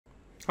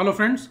Hello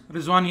friends,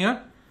 Rizwan here.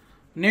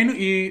 నేను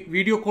ఈ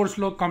video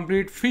కోర్స్లో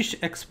కంప్లీట్ ఫిష్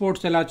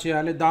ఎక్స్పోర్ట్స్ ఎలా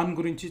చేయాలి దాని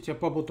గురించి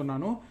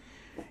చెప్పబోతున్నాను.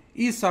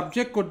 ఈ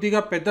సబ్జెక్ట్ కొద్దిగా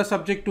పెద్ద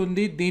సబ్జెక్ట్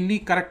ఉంది. దీన్ని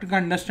కరెక్ట్గా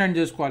అండర్స్టాండ్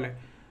చేసుకోవాలి.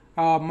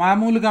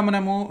 మామూలుగా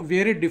మనము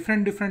వేరే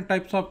డిఫరెంట్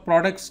టైప్స్ ఆఫ్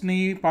ప్రోడక్ట్స్ని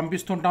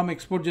పంపిస్తుంటాము,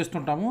 ఎక్స్పోర్ట్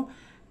చేస్తుంటాము.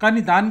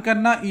 కానీ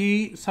దానికన్నా ఈ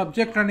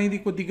సబ్జెక్ట్ అనేది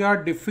కొద్దిగా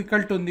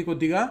డిఫికల్ట్ ఉంది.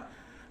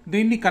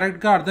 దీన్ని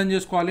కరెక్ట్గా అర్థం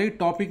చేసుకోవాలి.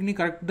 టాపిక్ని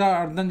కరెక్ట్గా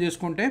అర్థం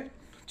చేసుకుంటే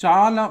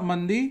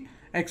చాలామంది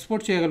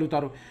ఎక్స్పోర్ట్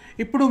చేయగలుగుతారు.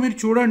 ఇప్పుడు మీరు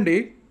చూడండి,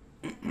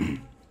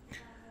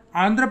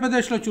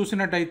 ఆంధ్రప్రదేశ్లో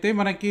చూసినట్టయితే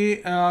మనకి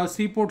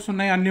సీ పోర్ట్స్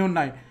ఉన్నాయి, అన్నీ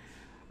ఉన్నాయి.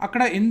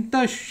 అక్కడ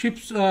ఎంత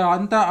షిప్స్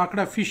అంతా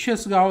అక్కడ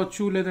ఫిషెస్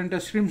కావచ్చు, లేదంటే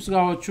ష్రింప్స్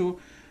కావచ్చు,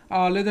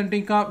 లేదంటే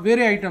ఇంకా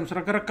వేరే ఐటమ్స్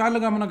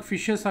రకరకాలుగా మనకు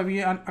ఫిషెస్ అవి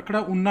అక్కడ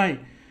ఉన్నాయి.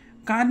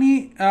 కానీ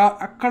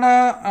అక్కడ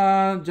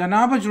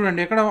జనాభా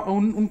చూడండి, అక్కడ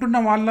ఉంటున్న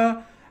వాళ్ళ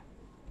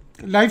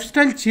లైఫ్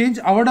స్టైల్ చేంజ్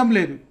అవ్వడం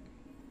లేదు.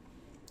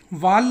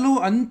 వాళ్ళు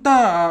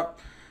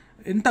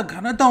ఎంత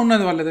ఘనత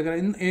ఉన్నది వాళ్ళ దగ్గర.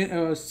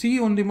 సీ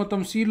ఉంది,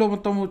 మొత్తం సీలో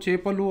మొత్తం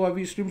చేపలు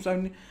అవి ష్రింప్స్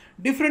అవి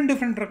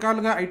డిఫరెంట్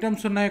రకాలుగా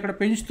ఐటమ్స్ ఉన్నాయి. అక్కడ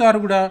పెంచుతారు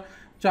కూడా,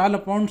 చాలా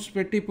పౌండ్స్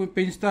పెట్టి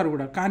పెంచుతారు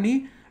కూడా. కానీ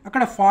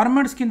అక్కడ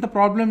ఫార్మర్స్కి ఇంత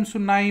ప్రాబ్లమ్స్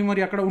ఉన్నాయి.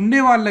 మరి అక్కడ ఉండే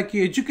వాళ్ళకి,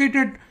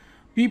 ఎడ్యుకేటెడ్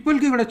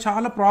పీపుల్కి కూడా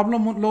చాలా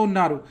ప్రాబ్లంలో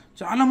ఉన్నారు.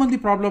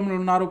 చాలామంది ప్రాబ్లంలో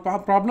ఉన్నారు,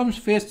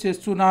 ప్రాబ్లమ్స్ ఫేస్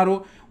చేస్తున్నారు.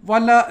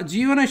 వాళ్ళ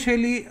జీవన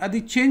శైలి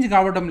అది చేంజ్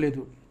కావడం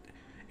లేదు.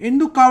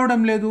 ఎందుకు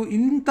కావడం లేదు?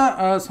 ఇంత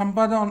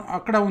సంపాదన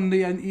అక్కడ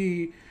ఉంది,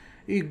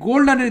 ఈ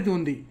గోల్డ్ అనేది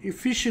ఉంది, ఈ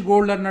ఫిష్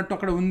గోల్డ్ అన్నట్టు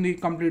అక్కడ ఉంది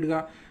కంప్లీట్గా.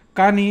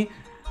 కానీ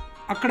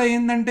అక్కడ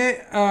ఏంటంటే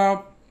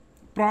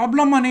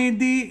ప్రాబ్లం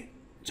అనేది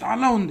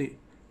చాలా ఉంది.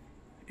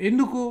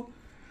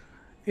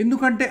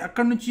 ఎందుకంటే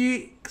అక్కడ నుంచి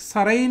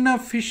సరైన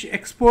ఫిష్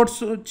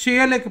ఎక్స్పోర్ట్స్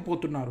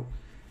చేయలేకపోతున్నారు.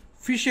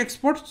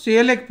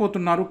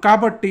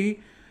 కాబట్టి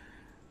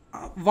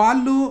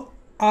వాళ్ళు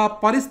ఆ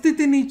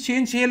పరిస్థితిని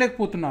చేంజ్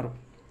చేయలేకపోతున్నారు.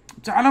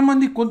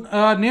 చాలామంది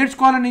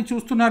నేర్చుకోవాలని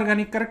చూస్తున్నారు,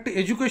 కానీ కరెక్ట్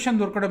ఎడ్యుకేషన్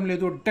దొరకడం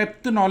లేదు,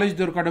 డెప్త్ నాలెడ్జ్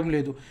దొరకడం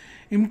లేదు.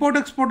 ఇంపోర్ట్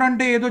ఎక్స్పోర్ట్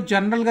అంటే ఏదో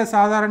జనరల్గా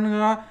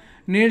సాధారణంగా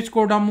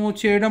నేర్చుకోవడము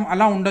చేయడం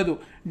అలా ఉండదు.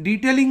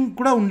 డీటెయిలింగ్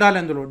కూడా ఉండాలి.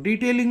 అందులో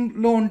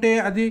డీటెయిలింగ్లో ఉంటే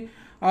అది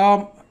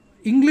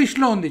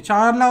ఇంగ్లీష్లో ఉంది.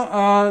 చాలా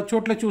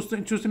చోట్ల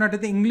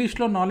చూసినట్టయితే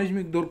ఇంగ్లీష్లో నాలెడ్జ్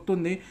మీకు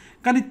దొరుకుతుంది,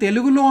 కానీ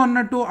తెలుగులో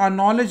అన్నట్టు ఆ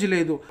నాలెడ్జ్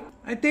లేదు.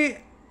 అయితే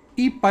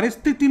ఈ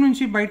పరిస్థితి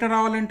నుంచి బయట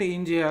రావాలంటే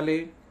ఏం చేయాలి?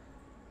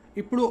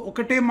 ఇప్పుడు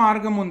ఒకటే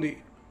మార్గం ఉంది.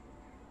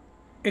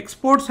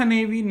 ఎక్స్పోర్ట్స్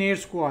అనేవి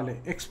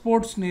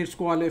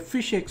నేర్చుకోవాలి.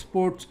 ఫిష్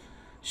ఎక్స్పోర్ట్స్,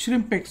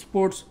 ష్రింప్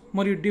ఎక్స్పోర్ట్స్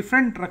మరియు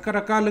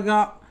రకరకాలుగా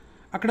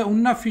అక్కడ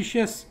ఉన్న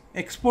ఫిషెస్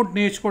ఎక్స్పోర్ట్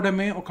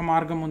నేర్చుకోవడమే ఒక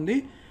మార్గం ఉంది.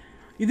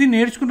 ఇది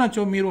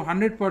నేర్చుకున్నచో మీరు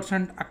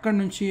 100% అక్కడ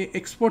నుంచి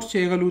ఎక్స్పోర్ట్స్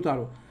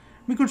చేయగలుగుతారు.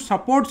 మీకు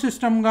సపోర్ట్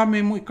సిస్టమ్గా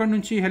మేము ఇక్కడ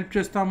నుంచి హెల్ప్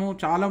చేస్తాము.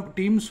 చాలా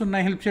టీమ్స్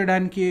ఉన్నాయి హెల్ప్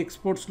చేయడానికి.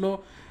 ఎక్స్పోర్ట్స్లో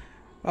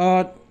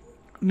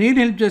నేను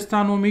హెల్ప్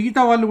చేస్తాను,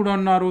 మిగతా వాళ్ళు కూడా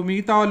ఉన్నారు.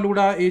 మిగతా వాళ్ళు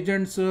కూడా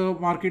ఏజెంట్స్,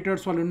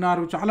 మార్కెటర్స్ వాళ్ళు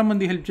ఉన్నారు.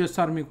 చాలామంది హెల్ప్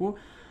చేస్తారు మీకు.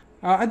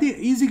 అది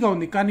ఈజీగా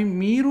ఉంది. కానీ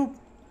మీరు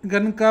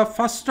కనుక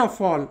ఫస్ట్ ఆఫ్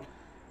ఆల్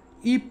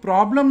ఈ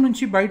ప్రాబ్లం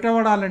నుంచి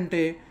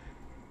బయటపడాలంటే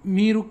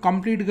మీరు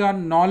కంప్లీట్గా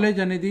నాలెడ్జ్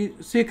అనేది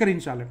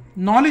సేకరించాలి.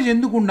 నాలెడ్జ్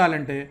ఎందుకు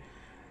ఉండాలంటే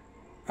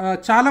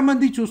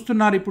చాలామంది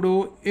చూస్తున్నారు ఇప్పుడు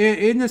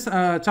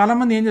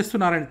చాలామంది ఏం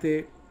చేస్తున్నారంటే,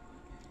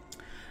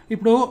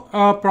 ఇప్పుడు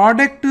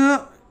ప్రోడక్ట్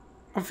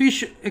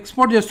ఫిష్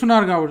ఎక్స్పోర్ట్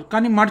చేస్తున్నారు కాబట్టి,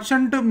 కానీ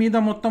మర్చెంట్ మీద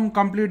మొత్తం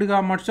కంప్లీట్గా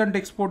మర్చెంట్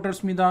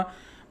ఎక్స్పోర్టర్స్ మీద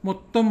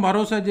మొత్తం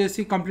భరోసా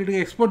చేసి కంప్లీట్గా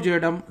ఎక్స్పోర్ట్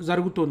చేయడం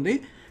జరుగుతుంది.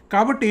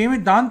 కాబట్టి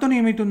దాంతో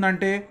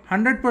ఏమవుతుందంటే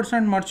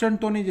 100%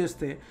 మర్చెంట్తోనే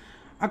చేస్తే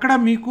అక్కడ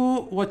మీకు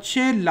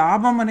వచ్చే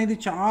లాభం అనేది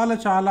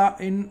చాలా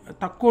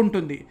తక్కువ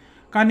ఉంటుంది.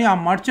 కానీ ఆ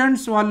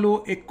మర్చెంట్స్ వాళ్ళు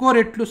ఎక్కువ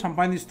రెట్లు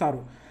సంపాదిస్తారు.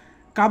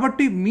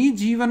 కాబట్టి మీ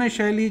జీవన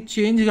శైలి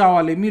చేంజ్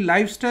కావాలి, మీ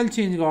లైఫ్ స్టైల్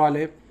చేంజ్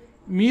కావాలి.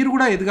 మీరు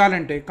కూడా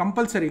ఎదగాలంటే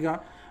కంపల్సరీగా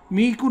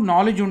మీకు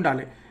నాలెడ్జ్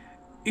ఉండాలి.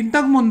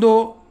 ఇంతకుముందు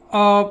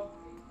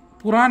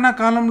పురాణ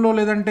కాలంలో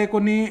లేదంటే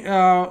కొన్ని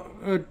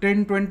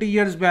 10-20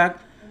 years బ్యాక్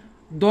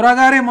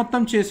దొరగారే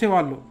మొత్తం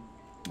చేసేవాళ్ళు.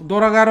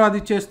 దొరగారు అది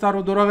చేస్తారు,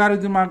 దొరగారు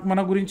ఇది మన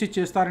గురించి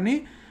చేస్తారని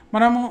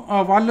మనము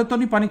వాళ్ళతో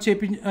పని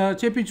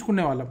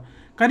చేపించుకునే వాళ్ళం.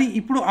 కానీ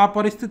ఇప్పుడు ఆ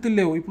పరిస్థితులు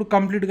లేవు. ఇప్పుడు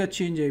కంప్లీట్గా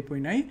చేంజ్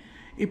అయిపోయినాయి.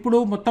 ఇప్పుడు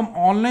మొత్తం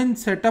ఆన్లైన్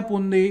సెటప్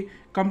ఉంది,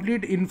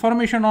 కంప్లీట్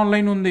ఇన్ఫర్మేషన్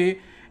ఆన్లైన్ ఉంది,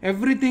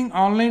 ఎవ్రీథింగ్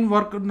ఆన్లైన్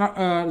వర్క్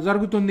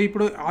జరుగుతుంది.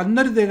 ఇప్పుడు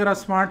అందరి దగ్గర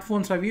స్మార్ట్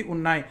ఫోన్స్ అవి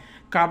ఉన్నాయి.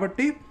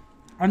 కాబట్టి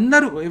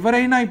అందరూ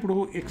ఎవరైనా ఇప్పుడు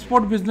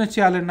ఎక్స్పోర్ట్ బిజినెస్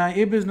చేయాలన్నా,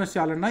 ఏ బిజినెస్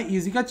చేయాలన్నా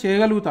ఈజీగా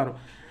చేయగలుగుతారు.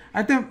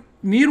 అయితే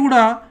మీరు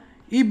కూడా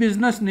ఈ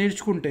బిజినెస్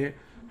నేర్చుకుంటే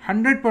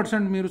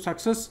 100% మీరు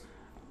సక్సెస్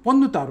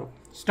పొందుతారు.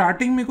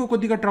 స్టార్టింగ్ మీకు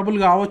కొద్దిగా ట్రబుల్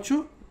కావచ్చు,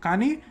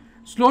 కానీ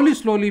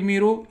స్లోలీ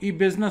మీరు ఈ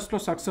బిజినెస్లో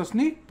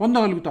సక్సెస్ని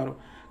పొందగలుగుతారు.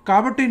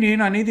 కాబట్టి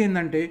నేను అనేది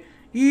ఏంటంటే,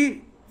 ఈ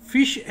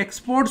ఫిష్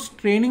ఎక్స్పోర్ట్స్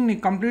ట్రైనింగ్ని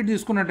కంప్లీట్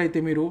తీసుకున్నట్టయితే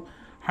మీరు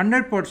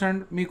 100%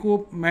 మీకు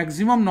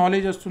మ్యాక్సిమం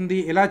నాలెడ్జ్ వస్తుంది.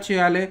 ఎలా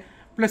చేయాలి,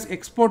 ప్లస్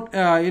ఎక్స్పోర్ట్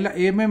ఎలా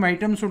ఏమేమి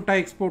ఐటమ్స్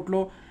ఉంటాయి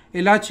ఎక్స్పోర్ట్లో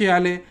ఎలా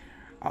చేయాలి,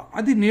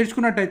 అది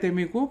నేర్చుకున్నట్టయితే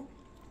మీకు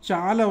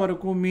చాలా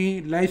వరకు మీ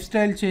లైఫ్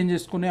స్టైల్ చేంజ్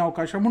చేసుకునే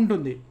అవకాశం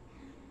ఉంటుంది.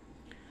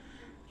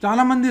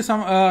 చాలామంది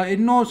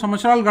ఎన్నో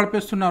సంవత్సరాలు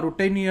గడిపేస్తున్నారు.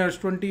 10 years,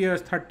 20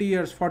 years, 30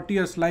 years, 40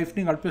 years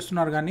లైఫ్ని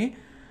గడిపేస్తున్నారు. కానీ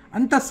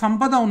అంత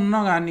సంపద ఉన్నా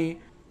కానీ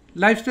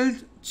లైఫ్ స్టైల్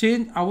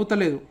చేంజ్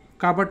అవుతలేదు.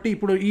 కాబట్టి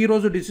ఇప్పుడు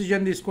ఈరోజు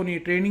డిసిజన్ తీసుకొని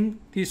ట్రైనింగ్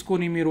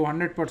తీసుకొని మీరు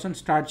 100%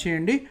 స్టార్ట్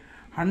చేయండి.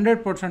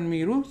 100%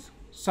 మీరు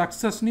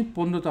సక్సెస్ని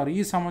పొందుతారు.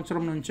 ఈ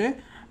సంవత్సరం నుంచే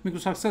మీకు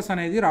సక్సెస్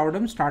అనేది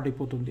రావడం స్టార్ట్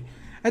అయిపోతుంది.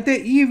 అయితే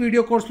ఈ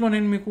వీడియో కోర్స్లో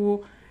నేను మీకు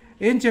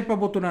ఏం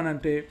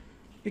చెప్పబోతున్నానంటే,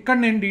 ఇక్కడ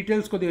నేను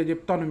డీటెయిల్స్ కొద్దిగా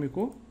చెప్తాను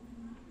మీకు.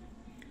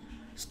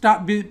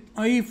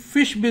 ఈ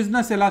ఫిష్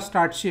బిజినెస్ ఎలా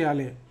స్టార్ట్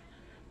చేయాలి,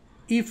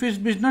 ఈ ఫిష్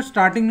బిజినెస్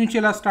స్టార్టింగ్ నుంచి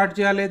ఎలా స్టార్ట్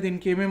చేయాలి,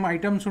 దీనికి ఏమేమి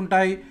ఐటమ్స్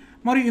ఉంటాయి,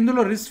 మరి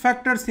ఇందులో రిస్క్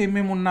ఫ్యాక్టర్స్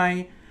ఏమేమి ఉన్నాయి,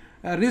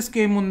 రిస్క్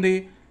ఏముంది,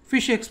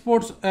 ఫిష్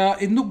ఎక్స్పోర్ట్స్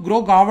ఎందుకు గ్రో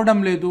కావడం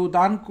లేదు,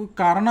 దానికి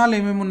కారణాలు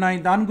ఏమేమి ఉన్నాయి,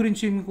 దాని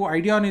గురించి మీకు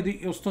ఐడియా అనేది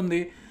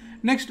వస్తుంది.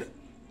 నెక్స్ట్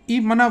ఈ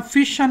మన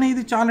ఫిష్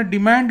అనేది చాలా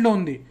డిమాండ్లో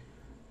ఉంది.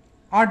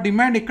 ఆ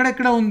డిమాండ్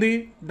ఎక్కడెక్కడ ఉంది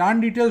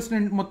దాని డీటెయిల్స్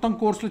నేను మొత్తం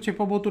కోర్సులో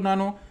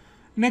చెప్పబోతున్నాను.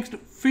 నెక్స్ట్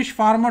ఫిష్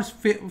ఫార్మర్స్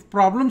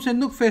ప్రాబ్లమ్స్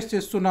ఎందుకు ఫేస్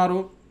చేస్తున్నారు,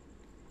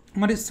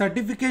 మరి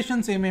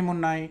సర్టిఫికేషన్స్ ఏమేమి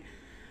ఉన్నాయి,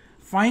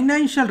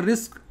 ఫైనాన్షియల్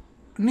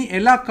రిస్క్ని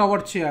ఎలా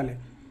కవర్ చేయాలి.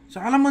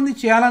 చాలామంది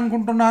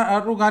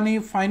చేయాలనుకుంటున్నారు కానీ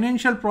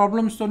ఫైనాన్షియల్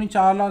ప్రాబ్లమ్స్తో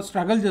చాలా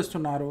స్ట్రగుల్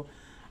చేస్తున్నారు.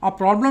 ఆ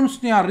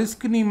ప్రాబ్లమ్స్ని, ఆ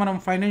రిస్క్ని మనం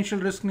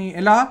ఫైనాన్షియల్ రిస్క్ని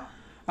ఎలా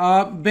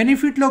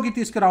బెనిఫిట్లోకి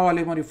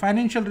తీసుకురావాలి, మరి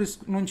ఫైనాన్షియల్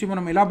రిస్క్ నుంచి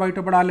మనం ఎలా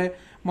బయటపడాలి,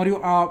 మరియు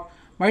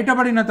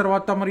బయటపడిన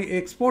తర్వాత మరి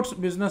ఎక్స్పోర్ట్స్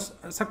బిజినెస్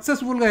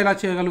సక్సెస్ఫుల్గా ఎలా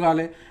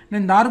చేయగలగాలి,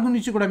 నేను దాని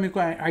గురించి కూడా మీకు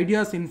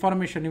ఐడియాస్,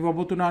 ఇన్ఫర్మేషన్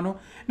ఇవ్వబోతున్నాను.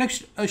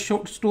 నెక్స్ట్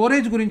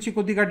స్టోరేజ్ గురించి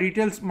కొద్దిగా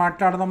డీటెయిల్స్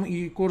మాట్లాడదాం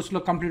ఈ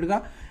కోర్సులో కంప్లీట్గా.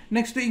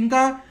 నెక్స్ట్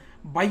ఇంకా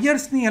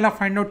బయ్యర్స్ని ఎలా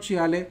ఫైండ్ అవుట్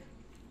చేయాలి,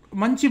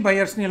 మంచి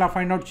బయర్స్ని ఎలా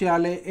ఫైండ్ అవుట్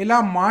చేయాలి, ఎలా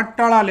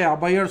మాట్లాడాలి ఆ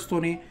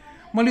బయర్స్తోని,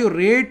 మరియు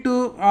రేటు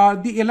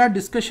అది ఎలా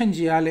డిస్కషన్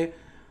చేయాలి,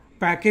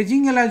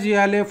 ప్యాకేజింగ్ ఎలా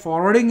చేయాలి,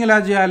 ఫార్వర్డింగ్ ఎలా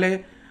చేయాలి,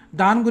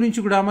 దాని గురించి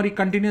కూడా మరి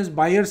కంటిన్యూస్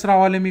బయర్స్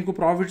రావాలి, మీకు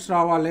ప్రాఫిట్స్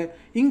రావాలి,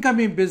 ఇంకా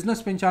మీ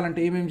బిజినెస్ పెంచాలంటే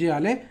ఏమేమి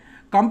చేయాలి,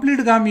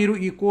 కంప్లీట్గా మీరు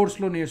ఈ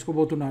కోర్స్లో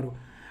నేర్చుకోబోతున్నారు.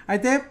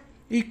 అయితే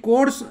ఈ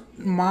కోర్స్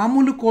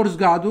మామూలు కోర్స్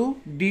కాదు,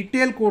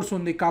 డీటెయిల్ కోర్స్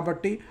ఉంది.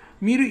 కాబట్టి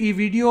మీరు ఈ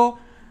వీడియో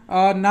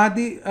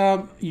నాది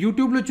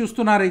యూట్యూబ్లో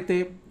చూస్తున్నారైతే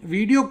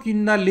వీడియో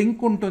కింద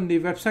లింక్ ఉంటుంది,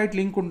 వెబ్సైట్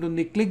లింక్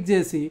ఉంటుంది, క్లిక్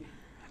చేసి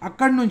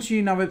అక్కడి నుంచి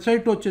నా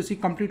వెబ్సైట్ వచ్చేసి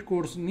కంప్లీట్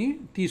కోర్స్ని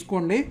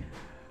తీసుకోండి.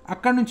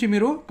 అక్కడి నుంచి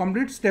మీరు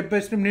కంప్లీట్ స్టెప్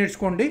బై స్టెప్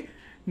నేర్చుకోండి.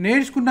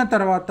 నేర్చుకున్న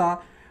తర్వాత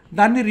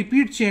దాన్ని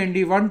రిపీట్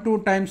చేయండి, 1-2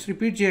 టైమ్స్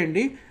రిపీట్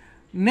చేయండి.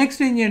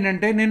 నెక్స్ట్ ఏం చేయండి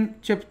అంటే, నేను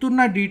చెప్తున్న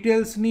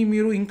డీటెయిల్స్ని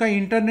మీరు ఇంకా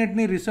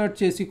ఇంటర్నెట్ని రీసెర్చ్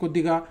చేసి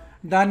కొద్దిగా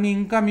దాన్ని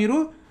ఇంకా మీరు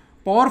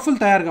పవర్ఫుల్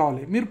తయారు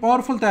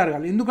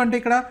కావాలి. ఎందుకంటే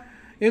ఇక్కడ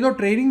ఏదో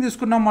ట్రైనింగ్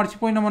తీసుకున్నాం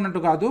మర్చిపోయినాం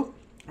అన్నట్టు కాదు.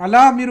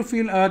 అలా మీరు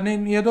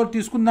నేను ఏదో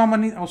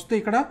తీసుకుందామని వస్తే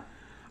ఇక్కడ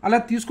అలా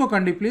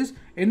తీసుకోకండి ప్లీజ్.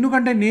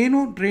 ఎందుకంటే నేను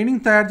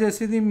ట్రైనింగ్ తయారు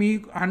చేసేది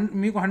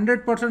మీకు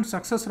 100%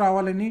 సక్సెస్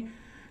రావాలని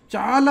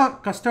చాలా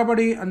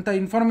కష్టపడి అంత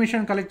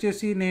ఇన్ఫర్మేషన్ కలెక్ట్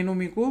చేసి నేను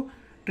మీకు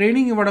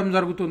ట్రైనింగ్ ఇవ్వడం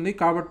జరుగుతుంది.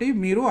 కాబట్టి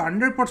మీరు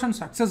 100%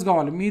 సక్సెస్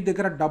కావాలి, మీ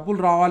దగ్గర డబ్బులు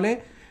రావాలి,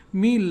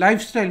 మీ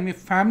లైఫ్ స్టైల్, మీ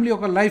ఫ్యామిలీ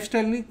ఒక లైఫ్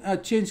స్టైల్ని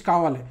చేంజ్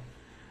కావాలి.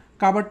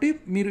 కాబట్టి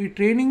మీరు ఈ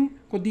ట్రైనింగ్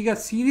కొద్దిగా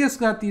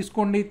సీరియస్గా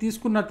తీసుకోండి.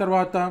 తీసుకున్న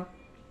తర్వాత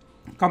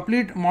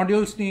కంప్లీట్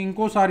మాడ్యూల్స్ని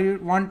ఇంకోసారి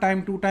 1 టైం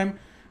 2 టైం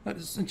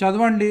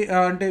చదవండి,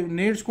 అంటే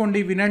నేర్చుకోండి,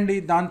 వినండి.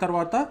 దాని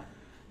తర్వాత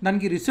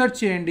దానికి రీసెర్చ్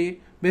చేయండి,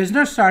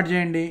 బిజినెస్ స్టార్ట్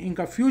చేయండి.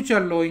 ఇంకా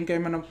ఫ్యూచర్లో ఇంకా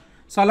ఏమైనా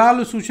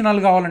సలహాలు,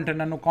 సూచనలు కావాలంటే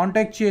నన్ను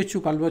కాంటాక్ట్ చేయొచ్చు,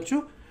 కలవచ్చు.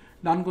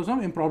 దానికోసం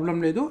ఏం ప్రాబ్లం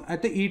లేదు.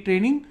 అయితే ఈ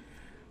ట్రైనింగ్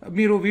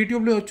మీరు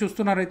యూట్యూబ్లో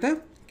చూస్తున్నారైతే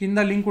కింద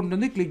లింక్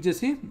ఉంటుంది, క్లిక్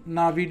చేసి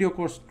నా వీడియో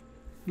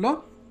కోర్స్లో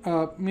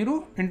మీరు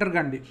ఎంటర్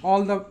కండి.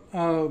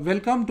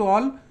 Welcome to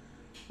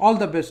all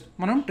the best.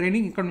 మనం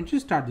ట్రైనింగ్ ఇక్కడ నుంచి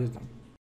స్టార్ట్ చేద్దాం.